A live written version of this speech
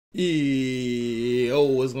Yo,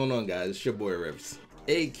 what's going on, guys? It's your boy Rips,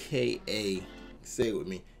 aka, say it with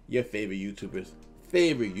me, your favorite YouTuber.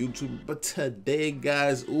 But today,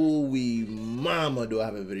 guys, ooh wee mama, do I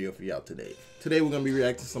have a video for y'all today. Today we're gonna be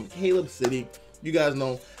reacting to some Calebcity. You guys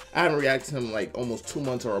know I haven't reacted to him like almost 2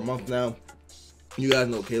 months or a month now. You guys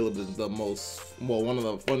know Caleb is one of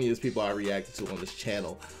the funniest people I reacted to on this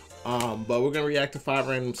channel. But we're gonna react to 5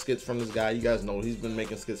 random skits from this guy. You guys know he's been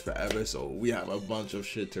making skits forever, so we have a bunch of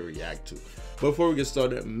shit to react to. Before we get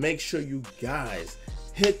started, make sure you guys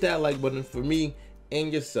hit that like button for me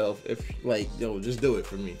and yourself. If just do it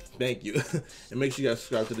for me, thank you. And make sure you guys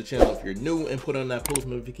subscribe to the channel if you're new, and put on that post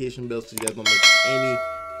notification bell so you guys don't miss any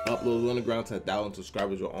uploads. We're on the ground to 1,000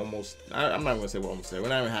 subscribers. We're almost, I'm not gonna say we're almost there, we're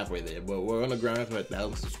not even halfway there, but we're on the ground to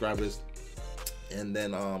 1,000 subscribers. And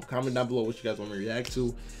then comment down below what you guys want me to react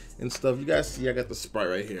to and stuff. You guys see I got the Sprite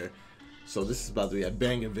right here, so this is about to be a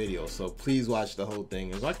banging video, so please watch the whole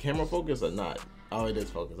thing. Is my camera focused or not? Oh, it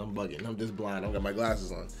is focused. I'm bugging, I'm just blind, I don't got my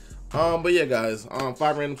glasses on. But yeah, guys, 5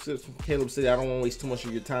 random skits from Calebcity. I don't want to waste too much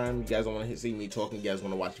of your time. You guys don't want to see me talking, you guys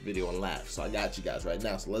want to watch the video and laugh, so I got you guys right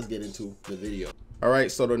now. So let's get into the video.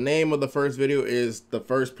 Alright, so the name of the first video is the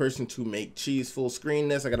first person to make cheese full screen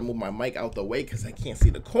this. I gotta move my mic out the way because I can't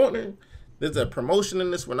see the corner. There's a promotion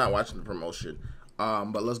in this. We're not watching the promotion.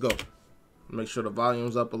 But let's go. Make sure the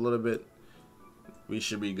volume's up a little bit. We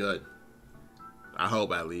should be good. I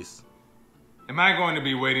hope, at least. Am I going to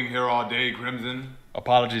be waiting here all day, Crimson?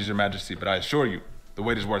 Apologies, Your Majesty, but I assure you, the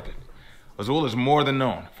wait is worth it. Azul is more than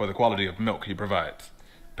known for the quality of milk he provides.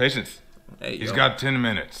 Patience. Hey, He's got 10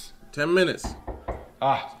 minutes. 10 minutes.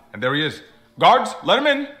 Ah, and there he is. Guards, let him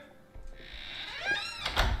in.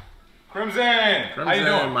 Crimson, how you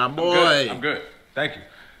doing? My boy. I'm good. Thank you.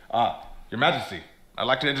 Your Majesty, I'd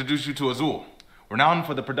like to introduce you to Azul, renowned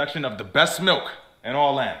for the production of the best milk in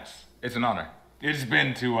all lands. It's an honor. It's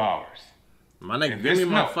been 2 hours. My nigga, give me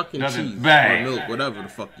my fucking cheese bang, or milk, whatever the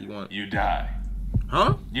fuck you want. You die.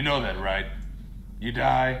 Huh? You know that, right? You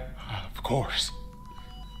die. Of course.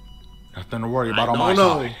 Nothing to worry about on my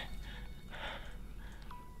side.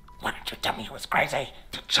 Why didn't you tell me you was crazy?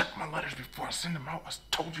 To check my letters before I send them out. I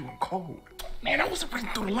told you in code. Man, I wasn't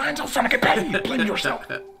reading through the lines. I was trying to get paid. Blame yourself.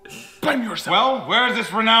 Blame yourself. Well, where is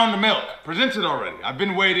this renowned milk? Present it already. I've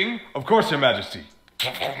been waiting. Of course, Your Majesty.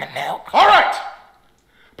 Give him the milk. All right.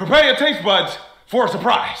 Prepare your taste buds for a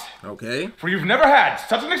surprise. Okay. For you've never had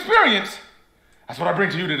such an experience. That's what I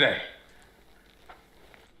bring to you today.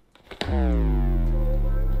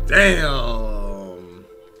 Damn.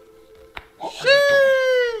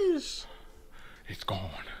 Sheesh. It's gone.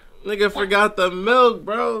 Nigga forgot the milk,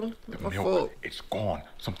 bro. The milk, it's gone.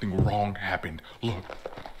 Something wrong happened. Look.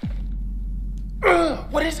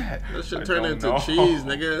 What is that? That should turn into cheese,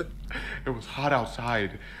 nigga. It was hot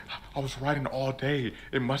outside. I was riding all day.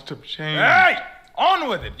 It must have changed. Hey! On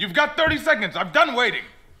with it. You've got 30 seconds. I'm done waiting.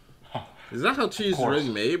 Is that how cheese is really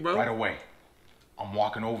made, bro? Right away. I'm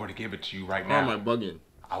walking over to give it to you right now. How am I bugging?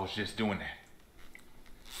 I was just doing that.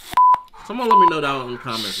 Someone let me know down in the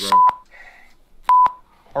comments, bro.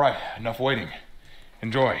 All right, enough waiting.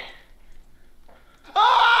 Enjoy.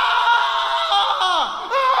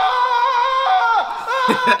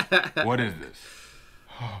 What is this?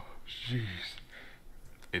 Oh, jeez.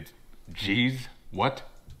 It's G's? What?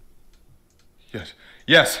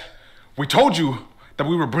 Yes. We told you that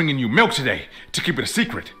we were bringing you milk today to keep it a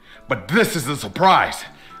secret. But this is a surprise.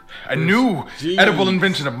 A new edible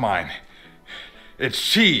invention of mine. It's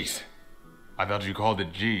cheese. I thought you called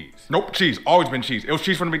it G's. Nope, cheese. Always been cheese. It was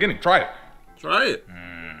cheese from the beginning. Try it. Try it.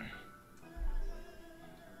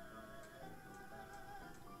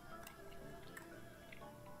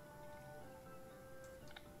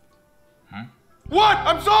 What?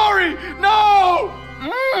 I'm sorry. No.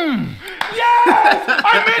 Yes,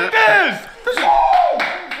 I meant this.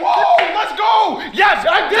 Whoa, let's go. Yes,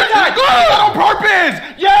 I did that. On purpose.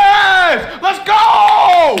 Yes, let's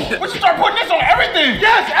go. We should start putting this on everything.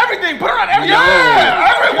 Yes, everything. Put it on everything.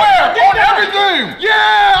 Yeah, everywhere. On everything.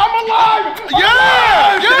 Yeah, I'm alive.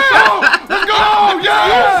 Yeah, yeah. Let's go.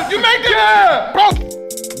 Yeah, you make it. Yeah, bro.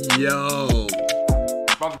 Yo.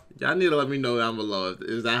 Y'all need to let me know down below.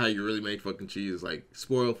 Is that how you really make fucking cheese? Like,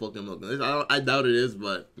 spoiled fucking milk. I doubt it is,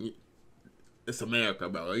 but it's America,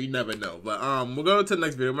 bro. You never know. But we're going to the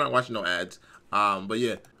next video. We're not watching no ads. But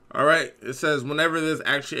yeah. Alright. It says, whenever there's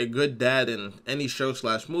actually a good dad in any show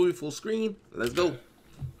 / movie full screen, let's go.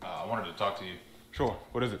 I wanted to talk to you. Sure.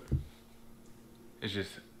 What is it? It's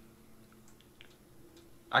just,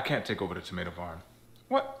 I can't take over the tomato farm.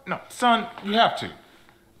 What? No, son, you have to.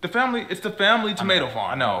 It's the family tomato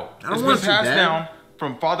farm. I know. It's been passed down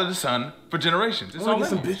from father to son for generations. It's all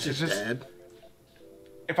some bitches, Dad.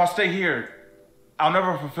 if I stay here, I'll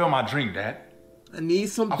never fulfill my dream, Dad. I need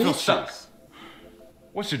some I feel bitches. stuck.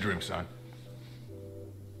 What's your dream, son?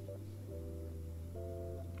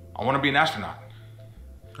 I want to be an astronaut.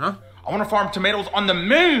 Huh? I want to farm tomatoes on the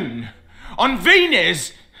moon, on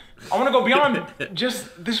Venus. I want to go beyond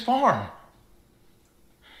just this farm.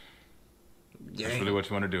 That's really what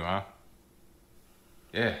you want to do, huh?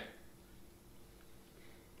 Yeah.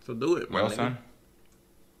 So do it, Well, son,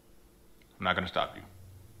 I'm not going to stop you.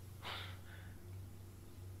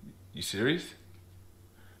 You serious?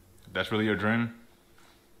 If that's really your dream,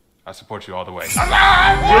 I support you all the way. Who is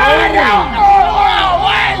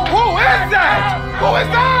that? Who is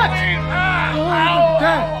that?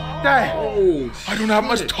 Dad. Oh, I don't have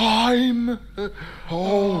much time.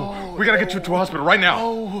 Oh, we gotta get you to a hospital right now.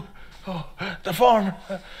 Oh, the farm.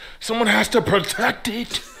 Someone has to protect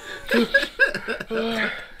it.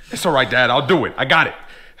 It's all right, Dad. I'll do it. I got it.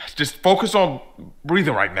 Just focus on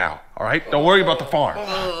breathing right now. All right? Don't worry about the farm.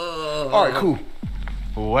 All right, cool.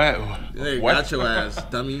 Wow. Hey, got your ass,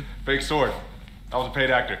 dummy. Fake sword. I was a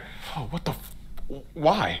paid actor. Oh, what the?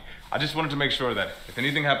 Why? I just wanted to make sure that if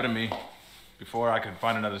anything happened to me before I could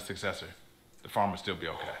find another successor, the farm would still be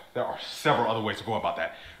okay. There are several other ways to go about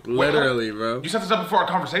that. Literally, bro. You set this up before our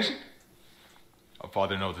conversation? A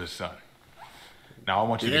father knows his son. Now I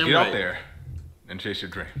want you to get out there and chase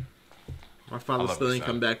your dream. My father still ain't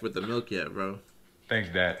come back with the milk yet, bro. Thanks,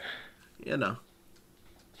 Dad. You know.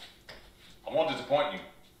 I won't disappoint you.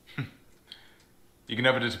 You can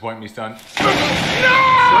never disappoint me, son. Struck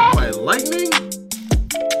by lightning?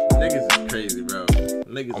 Niggas is crazy, bro.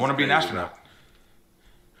 Niggas I want to be an astronaut.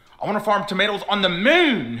 I want to farm tomatoes on the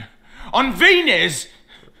moon, on Venus.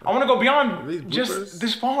 I want to go beyond just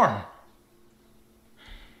this farm.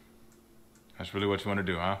 That's really what you want to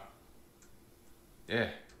do, huh? Yeah.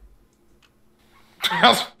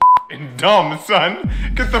 That's f***ing dumb, son.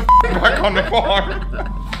 Get the back on the farm.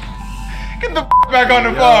 Get the back on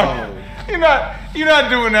the farm. You're not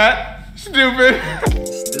doing that. Stupid.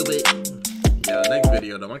 Stupid. Yeah, next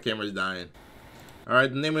video though. My camera's dying.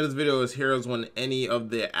 Alright, the name of this video is Heroes When Any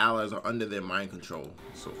of Their Allies Are Under Their Mind Control.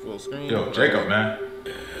 So full screen. Yo, Jacob, man.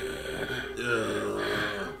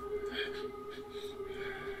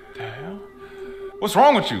 The hell? What's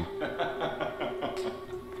wrong with you?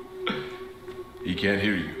 He can't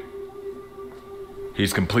hear you.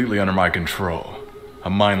 He's completely under my control. A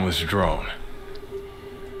mindless drone.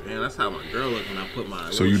 Man, that's how my girl looked when I put my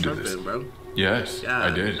So you did shrimp this? in, bro. Yes,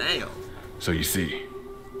 God I did. Damn. So you see,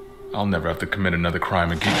 I'll never have to commit another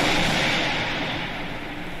crime again.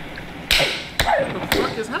 What the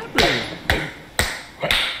fuck is happening?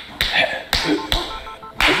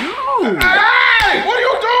 Yo! Hey! What are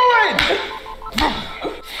you doing?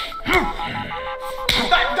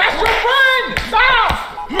 That's your friend! Stop!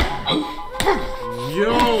 Yo!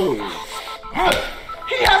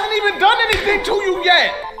 He hasn't even done anything to you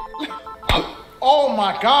yet! Oh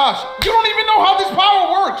my gosh! You don't even know how this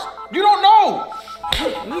power works! You don't know!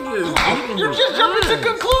 You're just jumping to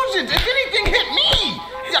conclusions! If anything hit me!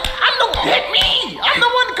 Hit me! I'm the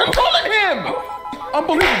one controlling him!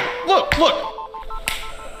 Unbelievable! Look!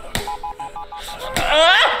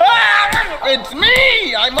 It's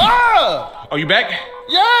me! I'm up! Are you back?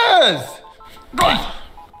 Yes!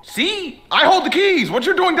 See? I hold the keys. What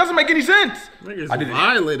you're doing doesn't make any sense. Niggas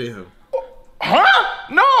violated him. Huh?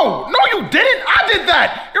 No, you didn't. I did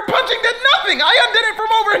that. Your punching did nothing. I undid it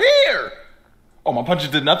from over here. Oh, my punches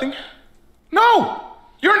did nothing? No,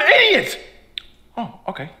 you're an idiot. Oh,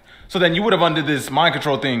 okay. So then you would have undid this mind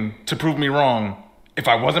control thing to prove me wrong if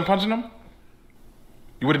I wasn't punching him?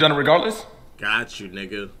 You would have done it regardless? Got you,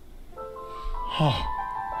 nigga. Oh.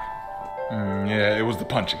 Yeah, it was the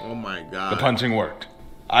punching. Oh my god. The punching worked.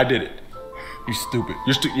 I did it. You stupid.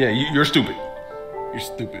 You're stupid. You're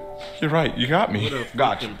stupid. You're right. You got me. What a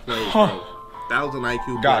Got you. play, Huh. bro. 1,000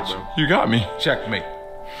 IQ Got play, you. bro. You got me. Checkmate.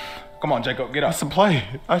 Come on, Jacob. Get up. That's some play.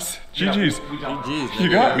 That's GG's. GG's, You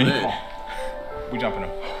got me. It. We jumping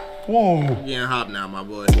him. Whoa. You getting hot now, my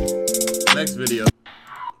boy. Next video.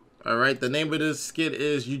 Alright, the name of this skit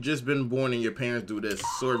is You Just Been Born and Your Parents Do This.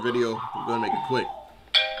 Short video. We're gonna make it quick.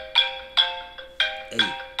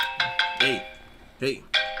 Hey.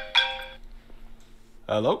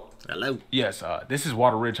 Hello? Hello. Yes, this is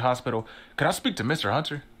Water Ridge Hospital. Could I speak to Mr.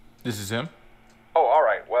 Hunter? This is him. Oh, all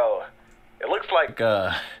right. Well, it looks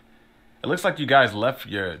like you guys left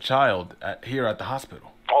your child here at the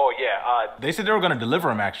hospital. Oh, yeah. They said they were going to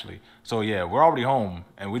deliver him, actually. So, yeah, we're already home,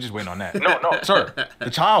 and we're just waiting on that. No, sir.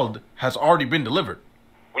 The child has already been delivered.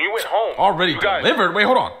 When you went home? Already delivered? Wait,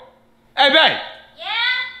 hold on. Hey, babe. Yeah?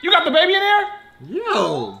 You got the baby in here?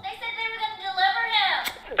 Yo. They said they were going to deliver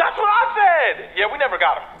him. That's what I said. Yeah, we never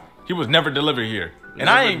got him. He was never delivered here. And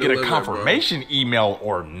I ain't get a confirmation email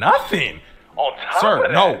or nothing. On top of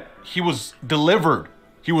that. No, he was delivered.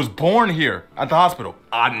 He was born here at the hospital.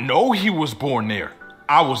 I know he was born there.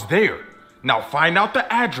 I was there. Now find out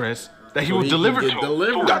the address that he was delivered to.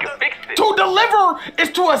 To deliver is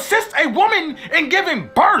to assist a woman in giving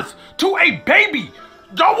birth to a baby.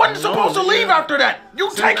 Y'all wasn't supposed to leave after that. You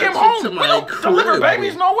take him home. We don't deliver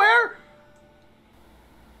babies nowhere.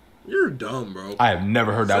 You're dumb, bro. I have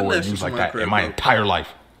never heard that word used like that in my entire life.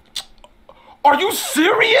 Are you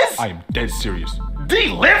serious? I am dead serious.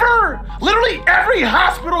 Deliver? Literally every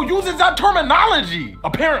hospital uses that terminology.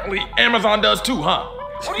 Apparently Amazon does too, huh?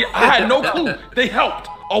 I had no clue they helped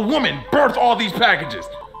a woman birth all these packages.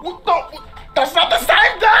 That's not the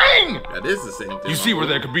same thing! That is the same thing. You see where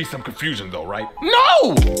there could be some confusion though, right?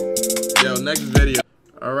 No! Yo, next video.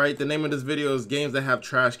 Alright, the name of this video is Games That Have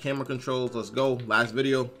Trash Camera Controls. Let's go. Last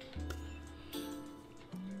video.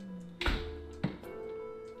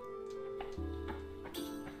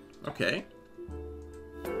 Okay.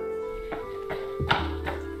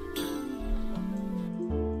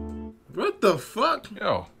 What the fuck?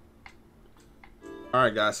 Yo.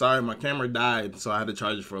 Alright guys, sorry my camera died, so I had to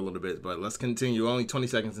charge it for a little bit, but let's continue. Only 20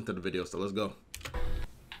 seconds into the video, so let's go.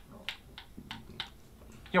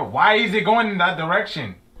 Yo, why is it going in that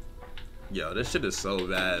direction? Yo, this shit is so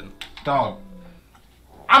bad. Dog,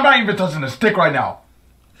 I'm not even touching the stick right now.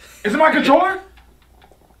 Is it my controller?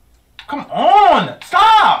 Come on,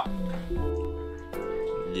 stop!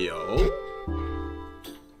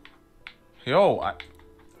 Yo,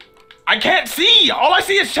 I can't see. All I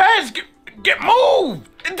see is chest. Get moved.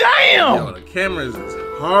 Damn. Yo, the camera is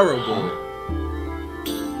horrible.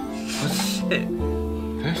 Shit.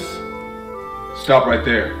 This. Stop right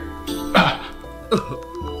there.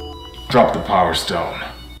 Drop the power stone.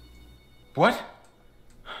 What?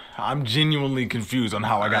 I'm genuinely confused on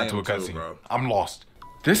how I got to a cutscene. I'm lost.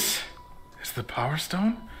 This is the power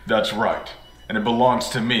stone? That's right. And it belongs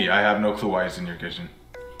to me. I have no clue why it's in your kitchen.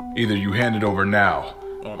 Either you hand it over now,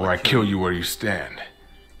 or I kill you where you stand.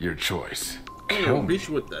 Your choice. Kill me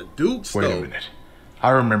with the dukes. Wait a minute. I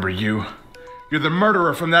remember you. You're the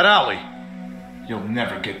murderer from that alley. You'll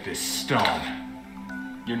never get this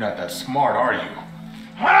stone. You're not that smart, are you?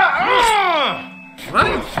 What?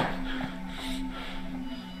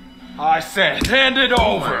 I said, hand it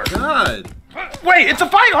over. Oh my god. Wait, it's a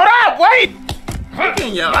fight. Hold up. Wait.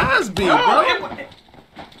 Fucking your ass beat, bro.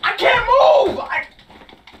 I can't move.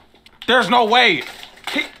 There's no way.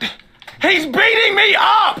 He's beating me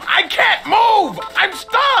up. I can't move. I'm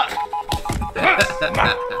stuck.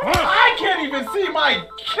 I can't even see my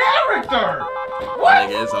character. What?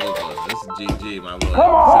 Nigga, it's over. This is GG, my boy.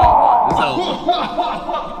 Come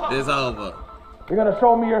on. It's over. You're gonna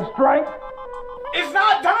show me your strength? It's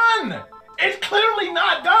not done. It's clearly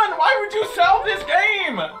not done. Why would you sell this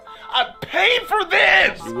game? I paid for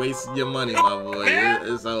this. You wasted your money, my boy.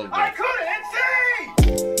 It's over. I couldn't see.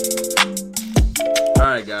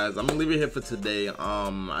 Alright guys, I'm gonna leave it here for today.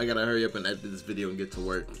 I gotta hurry up and edit this video and get to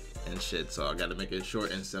work and shit, so I gotta make it short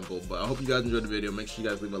and simple. But I hope you guys enjoyed the video. Make sure you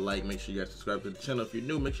guys leave a like, make sure you guys subscribe to the channel if you're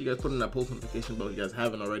new, make sure you guys put in that post notification bell if you guys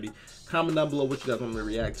haven't already. Comment down below what you guys want me to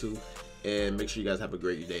react to, and make sure you guys have a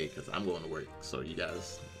great day because I'm going to work, so you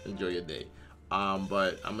guys enjoy your day.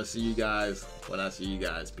 But I'm gonna see you guys when I see you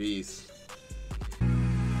guys. Peace.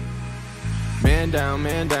 Man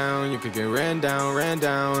down, you could get ran down.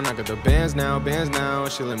 I got the bands now.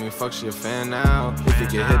 She let me fuck, she a fan now. If you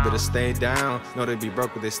get hit, better stay down. Know they be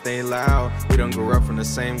broke, but they stay loud. We don't grow up from the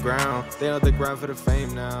same ground. They on the ground for the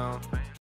fame now.